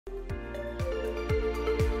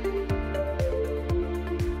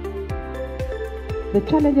The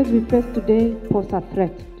challenges we face today pose a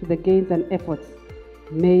threat to the gains and efforts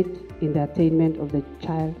made in the attainment of the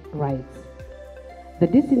child rights. The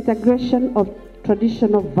disintegration of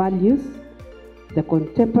traditional values, the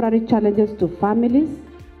contemporary challenges to families,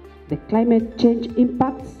 the climate change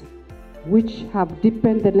impacts, which have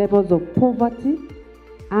deepened the levels of poverty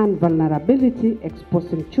and vulnerability,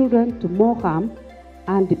 exposing children to more harm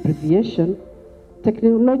and deprivation,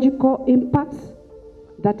 technological impacts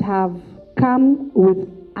that have come with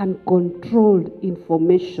uncontrolled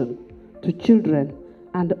information to children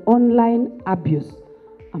and online abuse,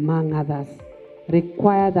 among others,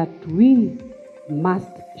 require that we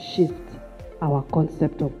must shift our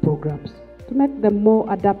concept of programs to make them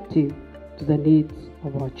more adaptive to the needs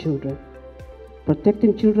of our children.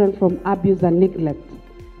 Protecting children from abuse and neglect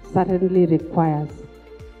certainly requires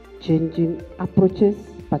changing approaches,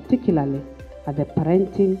 particularly at the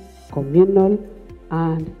parenting, communal,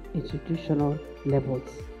 and institutional levels.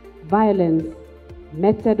 Violence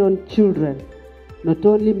meted on children not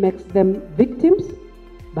only makes them victims,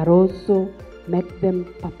 but also makes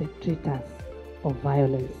them perpetrators of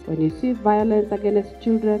violence. When you see violence against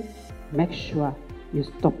children, make sure you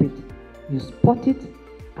stop it. You spot it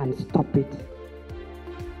and stop it.